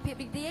ផ្ដល់នូវភាព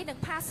រីករាយនិង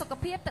ផាសុក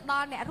ភាពទៅដ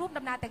ល់អ្នករួម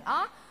ដំណើរទាំងអ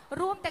ស់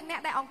រួមទាំងអ្នក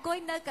ដែលអង្គុយ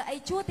នៅកៅអី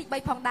ជួរទី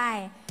3ផងដែរ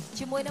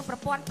ជាមួយនឹងប្រ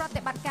ព័ន្ធប្រ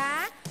តិបត្តិការ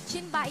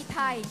Chin by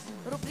Thai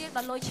រូបរាង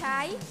ដ៏លយឆា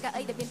យកៅ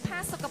អីដែលមានផា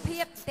សុកភា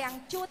ពទាំង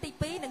ជួរទី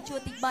2និងជួរ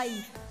ទី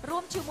3រួ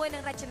មជាមួយនឹ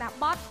ងរចនា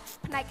បថ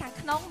ផ្នែកខាង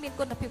ក្នុងមាន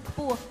គុណភាពខ្ព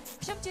ស់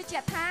ខ្ញុំជឿជា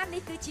ក់ថា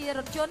នេះគឺជារ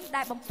ថយន្ត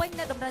ដែលបំពេញ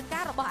នូវតម្រូវកា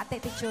ររបស់អតិ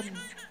ថិជន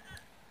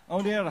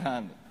On the other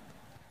hand,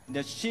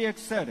 the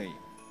CX-30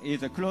 is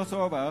a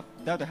crossover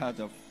that has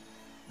a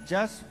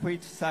just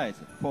fit size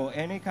for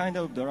any kind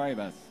of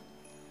drivers,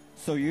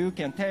 so you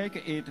can take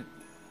it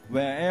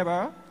wherever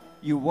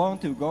you want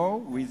to go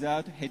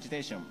without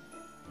hesitation.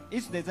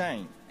 Its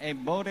design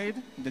embodied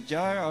the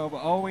joy of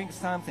owning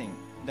something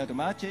that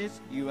matches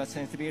your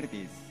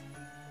sensibilities.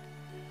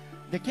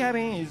 The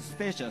cabin is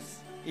spacious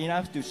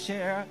enough to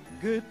share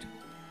good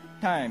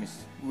times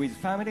with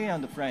family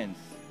and friends.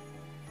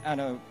 And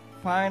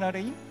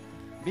finally,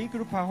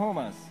 vehicle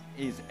performance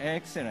is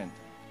excellent,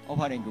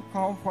 offering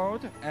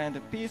comfort and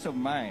peace of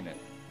mind,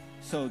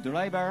 so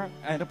driver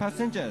and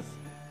passengers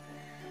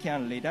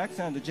can relax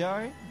and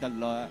enjoy the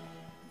ride.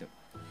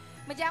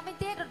 ម្យ៉ាងវិញ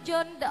ទៀតរថយ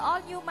ន្ត The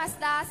All New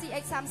Mazda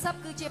CX30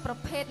 គឺជាប្រ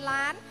ភេទ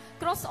ឡាន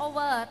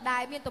crossover ដែ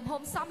លមានទំ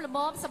ហំសមល្ម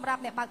មសម្រា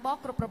ប់អ្នកបើកបរ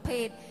គ្រប់ប្រ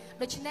ភេទ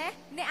ដូច្នេះ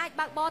អ្នកអាច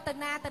បើកបរទៅ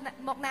ណា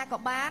មកណាក៏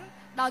បាន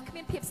ដោយគ្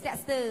មានភាពស្ទាក់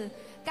ស្ទើរ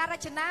ការរ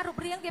ចនារូប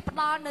រាងវាផ្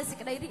ដល់នូវសេច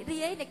ក្តីរីក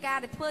រាយនៃការ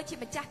ដែលធ្វើជា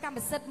ម្ចាស់កម្ម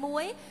សិទ្ធិមួ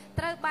យ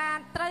ត្រូវ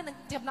នឹង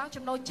ចំណង់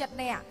ចំណូលចិត្ត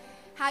អ្នក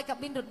ហើយកា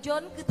ប៊ីនរថយ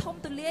ន្តគឺធំ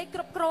ទូលាយគ្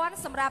រប់គ្រាន់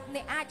សម្រាប់អ្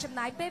នកអាចចំ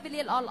ណាយពេលវេ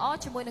លាល្អៗ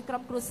ជាមួយនឹងក្រុ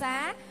មគ្រួសា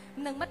រ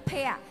និងមិត្ត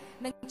ភ័ក្តិ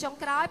និងចុង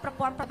ក្រោយប្រ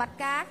ព័ន្ធប្រតិបត្តិ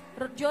ការ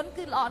រថយន្ត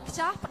គឺល្អឥតខ្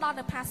ចោះផ្ដល់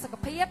នូវផាសុក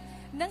ភាព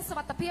និងសុវ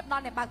ត្ថិភាពដ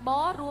ល់អ្នកបើកប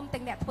ររួម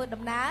ទាំងអ្នកធ្វើ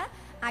ដំណើរ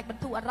អាចប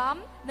ន្ធូរអារម្ម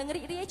ណ៍និង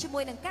រីករាយជាមួ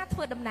យនឹងការធ្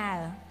វើដំណើរ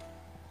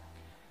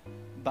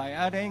By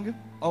adding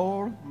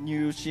all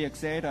new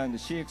CX-8 and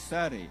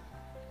CX-30,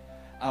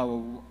 our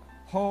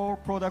whole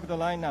product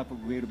lineup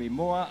will be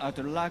more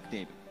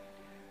attractive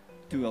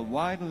to a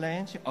wide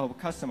range of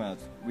customers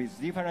with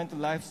different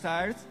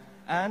lifestyles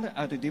and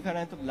at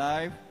different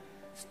life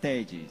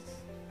stages.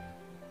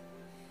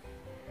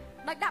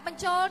 ដោយដាក់ប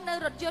ញ្ចូលនៅ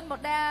រថយន្ត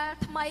model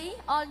ថ្មី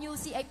All New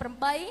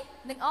CX8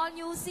 និង All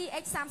New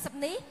CX30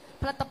 នេះ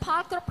ផលិតផ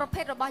លគ្រប់ប្រ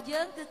ភេទរបស់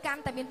យើងគឺកា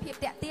ន់តែមានភាព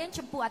ទាក់ទាញ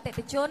ចំពោះអតិ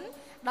ថិជន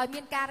ដោយមា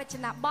នការរច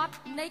នាបថ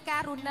នៃកា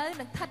ររស់នៅ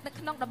និងស្ថិតនៅ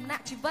ក្នុងដំណា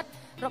ក់ជីវិត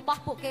របស់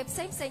ពួកគេផ្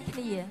សេងៗគ្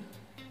នា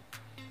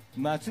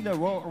Mazda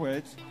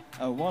always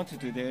wanted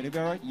to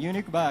deliver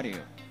unique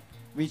value,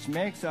 which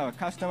makes our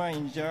customer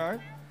enjoy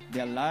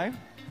their life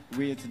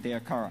with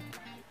their car.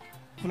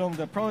 From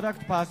the product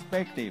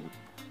perspective,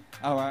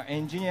 our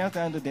engineers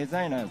and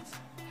designers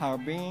have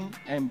been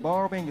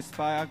involving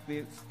Spark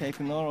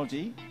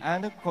technology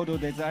and code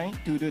design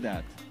to do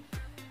that.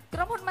 ក្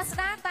រុមហ៊ុន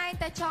Mazda តែង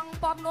តែចង់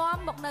ពំនាំ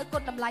មកនៅគុ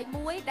ណតម្លៃ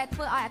មួយដែលធ្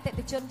វើឲ្យអតិ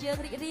ថិជនយើង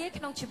រីករាយ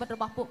ក្នុងជីវិតរ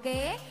បស់ពួកគេ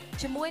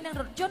ជាមួយនឹង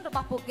រថយន្តរប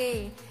ស់ពួកគេ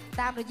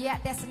តាមរយៈ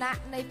ទស្សនៈ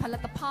នៃផលិ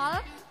តផល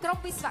ក្រុម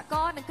វិស្វក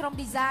រនិងក្រុម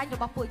design រ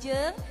បស់ពួក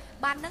យើង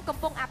បាននឹងកំ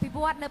ពុងអភិវ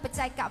ឌ្ឍនៅបច្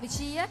ចេកវិទ្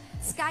យា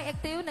Sky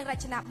Active និងរ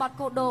ចនាបថ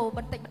Kodo ប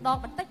ន្តិចម្ដង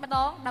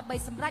ដើម្បី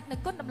សម្រេចនូវ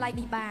គុណតម្លៃ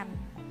នេះបាន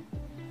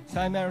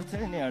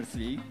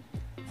Simultaneously,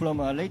 from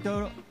a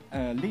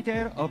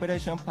retail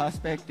operation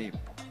perspective,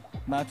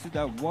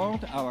 Mazda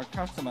wants our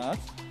customers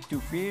to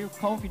feel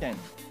confident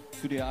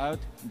throughout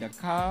the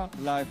car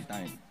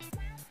lifetime.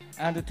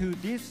 And to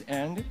this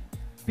end,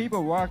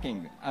 people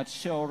working at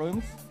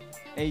showrooms,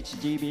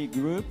 HGB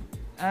Group,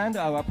 and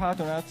our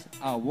partners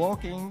are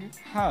working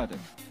hard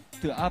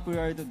to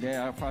upgrade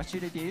their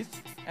facilities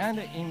and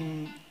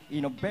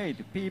innovate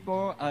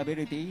people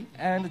ability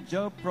and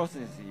job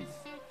processes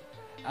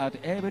at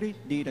every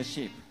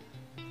dealership.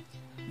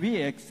 We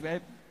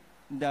expect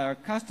the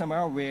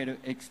customer will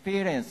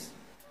experience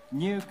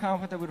new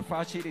comfortable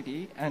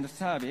facility and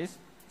service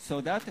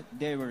so that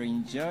they will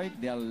enjoy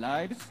their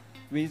lives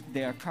with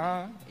their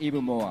car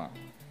even more.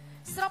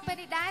 ស្របពេល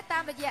នេះដែរតា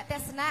មរយៈទ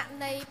ស្សនៈ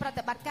នៃប្រ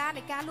តិបត្តិការ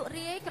នៃការលក់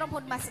រាយក្រុម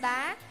ហ៊ុន Mazda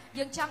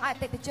យើងចង់ឲ្យអ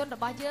តិថិជនរ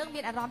បស់យើង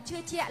មានអារម្មណ៍ជឿ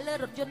ជាក់លើ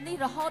រថយន្តនេះ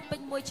រហូតពេ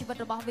ញមួយជីវិត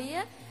របស់វា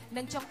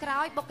និងចុងក្រោ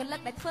យបុគ្គលិក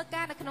ដែលធ្វើ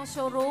ការនៅក្នុង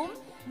showroom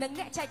និង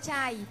អ្នកចែក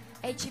ចាយ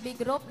HGB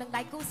Group និង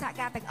ដៃគូសហ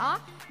ការទាំងអស់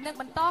នឹង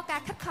បន្តកា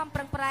រខិតខំប្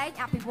រឹងប្រែង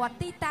អភិវឌ្ឍ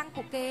ទីតាំង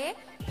ពួកគេ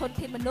ធន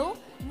ធានមនុស្ស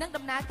និង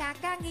ដំណើរការ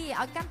ការងារ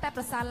ឲ្យកាន់តែ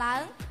ប្រសើរឡើ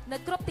ងនៅ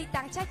គ្រប់ទី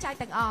តាំងចែកចាយ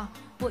ទាំងអស់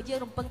ពួកយើង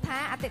រំពឹងថា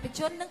អតិថិជ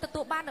ននឹងទ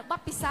ទួលបាននូវប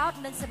ទពិសោធន៍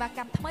និងសេវាក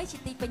ម្មថ្មីជា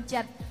ទីពេញ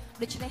ចិត្ត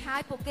ដូច្នេះហើ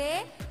យពួកគេ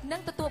នឹ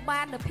ងទទួល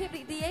បាននូវភាព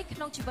រីករាយក្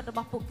នុងជីវិតរប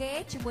ស់ពួកគេ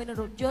ជាមួយនឹង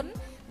រថយន្ត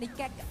នៃ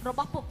រប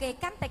ស់ពួកគេ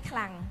កាន់តែខ្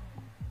លាំង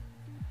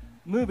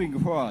Moving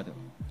forward,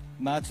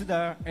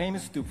 Mazda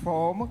aims to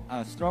form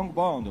a strong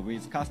bond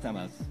with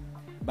customers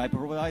by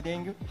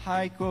providing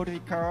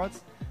high-quality cars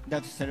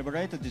that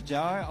celebrate the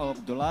joy of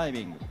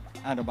driving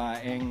and by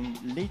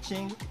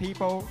enriching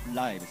people's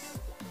lives.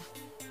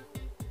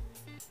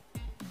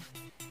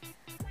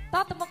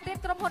 តទៅមុខទៀត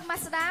ក្រុមហ៊ុន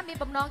Mazda មាន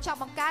បំណងចង់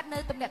បង្កើតនៅ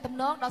ទំនាក់ទំ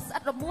នងដ៏ស្អិ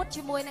តរមួត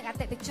ជាមួយនឹងអ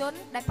តិថិជន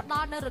ដែលផ្ដ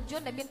ល់នូវរថយ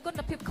ន្តដែលមានគុ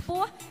ណភាពខ្ព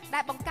ស់ដែ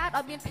លបង្កើត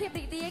ឲ្យមានភាព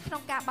រីករាយក្នុ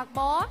ងការបើកប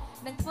រ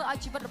និងធ្វើឲ្យ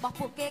ជីវិតរបស់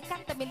ពួកគេកា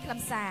ន់តែមានខ្លឹម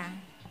សារ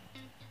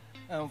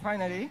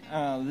Finally,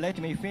 let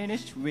me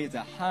finish with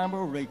a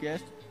humble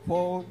request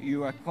for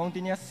your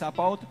continuous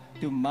support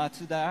to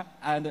Mazda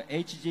and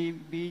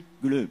HGB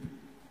Group.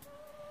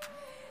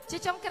 ជា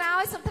ចុងក្រោ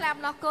យសូមថ្លែង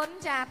អំណរគុណ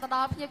ចាទៅដ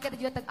ល់ភ្ញៀវកិត្តិ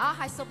យសទាំងអស់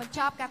ហើយសូមបញ្ច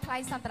ប់ការថ្លែ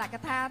ងសន្ទរក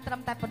ថាត្រឹ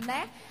មតែប៉ុណ្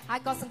ណេះហើយ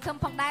ក៏សង្ឃឹម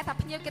ផងដែរថា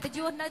ភ្ញៀវកិត្តិយ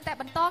សនៅតែ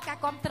បន្តការ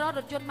គាំទ្ររ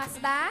ថយន្ត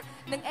Mazda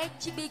និង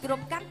HGB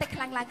Group កាន់តែខ្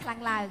លាំង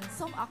ឡើង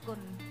សូមអរគុណ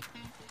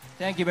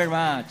Thank you very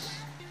much.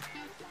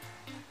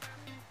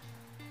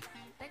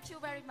 Thank you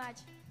very much.